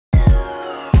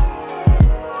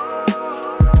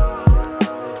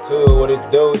YouTube, what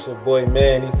it do? It's your boy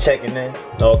Manny checking in.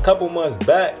 Now a couple months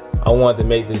back, I wanted to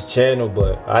make this channel,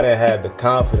 but I didn't have the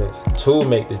confidence to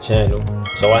make the channel.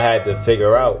 So I had to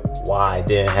figure out why I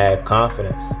didn't have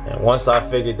confidence. And once I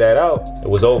figured that out, it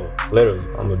was over. Literally,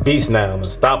 I'm a beast now, I'm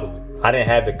unstoppable. I didn't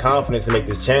have the confidence to make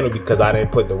this channel because I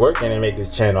didn't put the work in to make this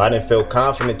channel. I didn't feel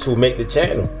confident to make the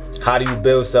channel. How do you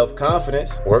build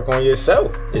self-confidence? Work on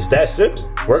yourself. It's that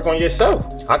simple. Work on yourself.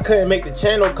 I couldn't make the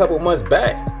channel a couple months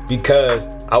back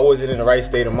because I wasn't in the right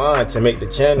state of mind to make the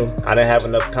channel. I didn't have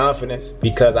enough confidence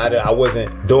because I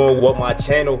wasn't doing what my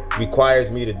channel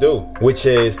requires me to do, which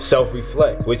is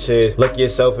self-reflect, which is look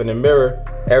yourself in the mirror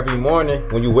every morning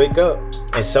when you wake up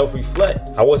and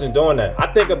self-reflect. I wasn't doing that.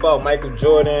 I think about Michael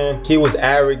Jordan. He was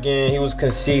arrogant, he was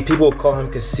conceited. People would call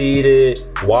him conceited.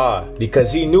 Why?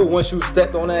 Because he knew once you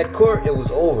stepped on that court, it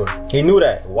was over. He knew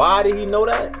that. Why did he know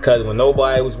that? Because when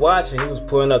nobody was watching, he was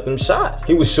putting up them shots.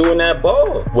 He was shooting that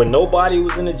ball when nobody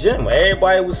was in the gym. When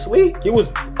everybody was asleep, he was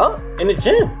up in the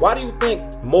gym. Why do you think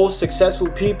most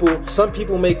successful people, some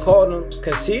people may call them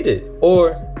conceited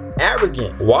or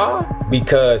arrogant? Why?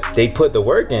 Because they put the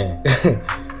work in.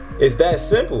 It's that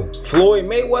simple. Floyd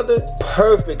Mayweather,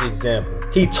 perfect example.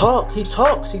 He talks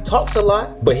a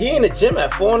lot, but he in the gym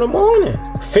at 4 in the morning,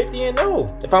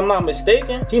 50-0. If I'm not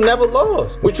mistaken, he never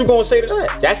lost. What you gonna say to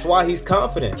that? That's why he's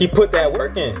confident. He put that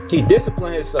work in. He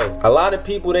disciplined himself. A lot of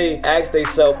people, they ask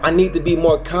themselves, I need to be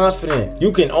more confident.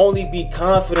 You can only be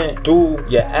confident through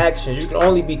your actions. You can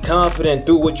only be confident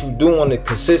through what you do on a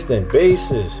consistent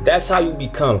basis. That's how you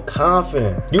become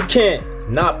confident. You can't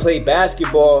not play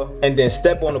basketball and then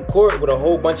step on the court with a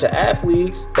whole bunch of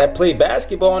athletes that play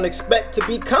basketball and expect to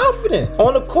be confident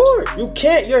on the court. You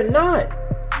can't, you're not.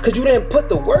 Because you didn't put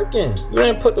the work in. You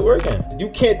didn't put the work in. You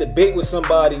can't debate with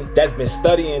somebody that's been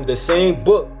studying the same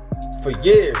book for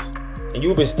years and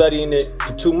you've been studying it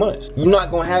for 2 months. You're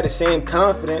not gonna have the same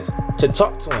confidence to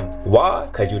talk to him. Why?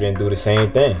 Because you didn't do the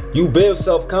same thing. You build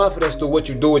self-confidence through what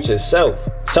you do with yourself.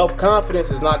 Self-confidence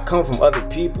does not come from other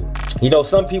people. You know,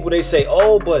 some people, they say,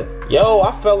 oh, but yo,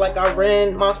 I felt like I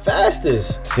ran my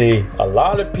fastest. See, a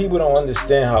lot of people don't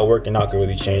understand how working out can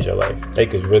really change your life. They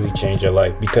could really change your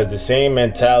life because the same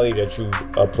mentality that you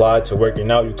apply to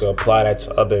working out, you can apply that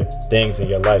to other things in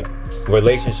your life.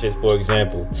 Relationships, for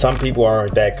example. Some people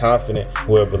aren't that confident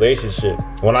with a relationship.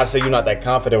 When I say you're not that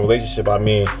confident in a relationship, I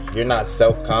mean you're not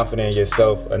self-confident in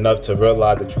yourself enough to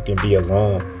realize that you can be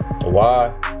alone.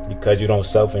 Why? Because you don't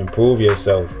self-improve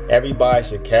yourself. Everybody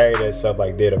should carry themselves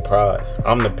like they're the prize.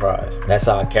 I'm the prize. That's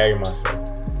how I carry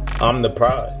myself. I'm the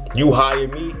prize. You hire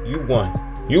me, you won.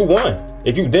 You won.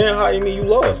 If you didn't hire me, you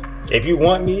lost. If you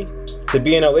want me to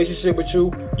be in a relationship with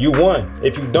you, you won.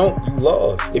 If you don't, you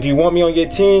lost. If you want me on your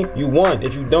team, you won.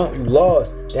 If you don't, you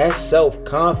lost. That's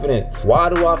self-confidence. Why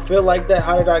do I feel like that?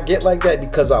 How did I get like that?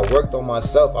 Because I worked on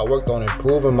myself. I worked on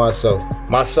improving myself.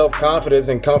 My self-confidence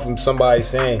didn't come from somebody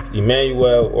saying,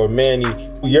 Emmanuel or Manny,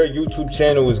 your YouTube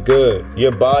channel is good.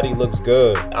 Your body looks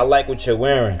good. I like what you're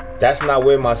wearing. That's not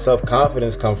where my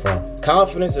self-confidence comes from.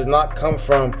 Confidence does not come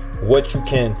from what you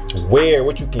can wear,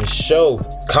 what you can show.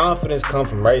 Confidence comes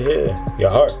from right here, your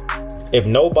heart. If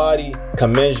nobody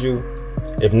commends you,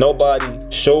 if nobody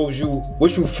shows you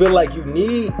what you feel like you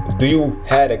need, do you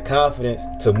have the confidence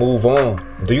to move on?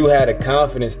 Do you have the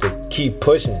confidence to keep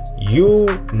pushing? You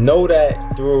know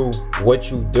that through what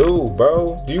you do,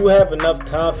 bro. Do you have enough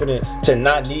confidence to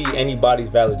not need anybody's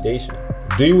validation?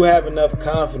 Do you have enough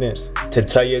confidence to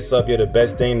tell yourself you're the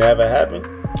best thing that ever happened?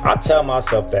 I tell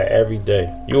myself that every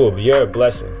day. You're a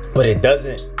blessing. But it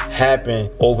doesn't happen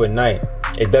overnight.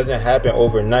 It doesn't happen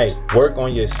overnight. Work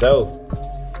on yourself.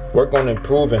 Work on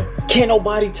improving. Can't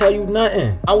nobody tell you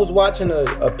nothing. I was watching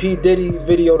a P. Diddy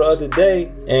video the other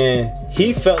day and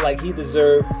he felt like he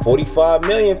deserved 45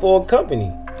 million for a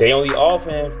company. They only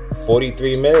offered him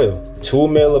 43 mil, 2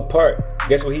 mil apart.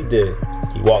 Guess what he did?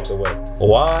 He walked away.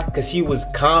 Why? Because he was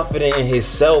confident in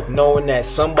himself, knowing that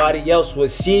somebody else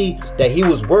would see that he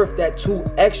was worth that 2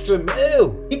 extra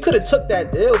mil. He could have took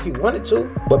that deal if he wanted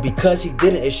to, but because he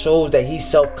didn't, it shows that he's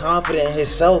self-confident in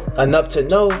himself enough to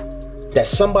know that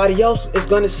somebody else is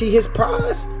gonna see his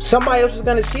prize. Somebody else is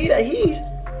gonna see that he's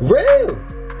real,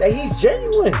 that he's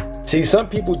genuine. See, some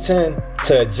people tend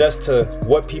to adjust to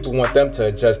what people want them to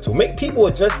adjust to. Make people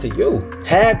adjust to you.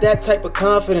 Have that type of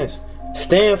confidence.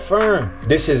 Stand firm.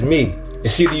 This is me.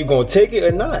 It's either you're gonna take it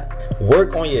or not.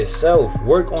 Work on yourself.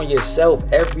 Work on yourself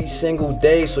every single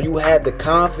day so you have the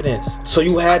confidence. So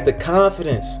you have the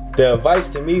confidence. The advice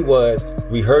to me was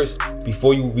rehearse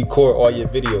before you record all your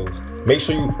videos. Make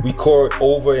sure you record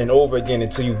over and over again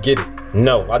until you get it.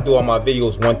 No, I do all my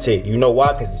videos one take. You know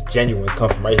why? Because it's genuine. It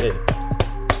comes from right here.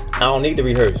 I don't need to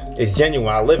rehearse. It's genuine.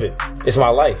 I live it. It's my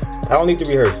life. I don't need to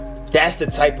rehearse. That's the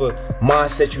type of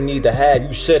mindset you need to have.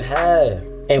 You should have.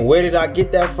 And where did I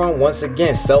get that from? Once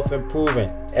again, self-improving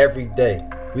every day.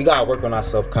 We gotta work on our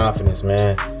self-confidence,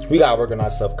 man. We gotta work on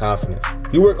our self-confidence.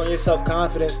 You work on your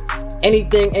self-confidence,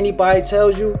 anything anybody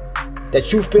tells you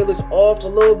that you feel is off a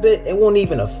little bit, it won't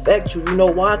even affect you. You know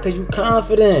why? Because you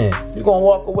confident. You're gonna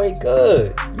walk away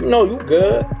good. You know you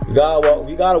good. We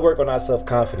gotta work on our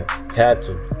self-confidence. Had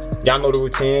to. Y'all know the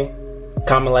routine.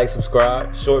 Comment, like,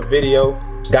 subscribe. Short video.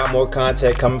 Got more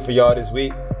content coming for y'all this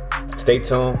week. Stay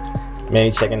tuned.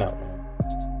 Man, checking out.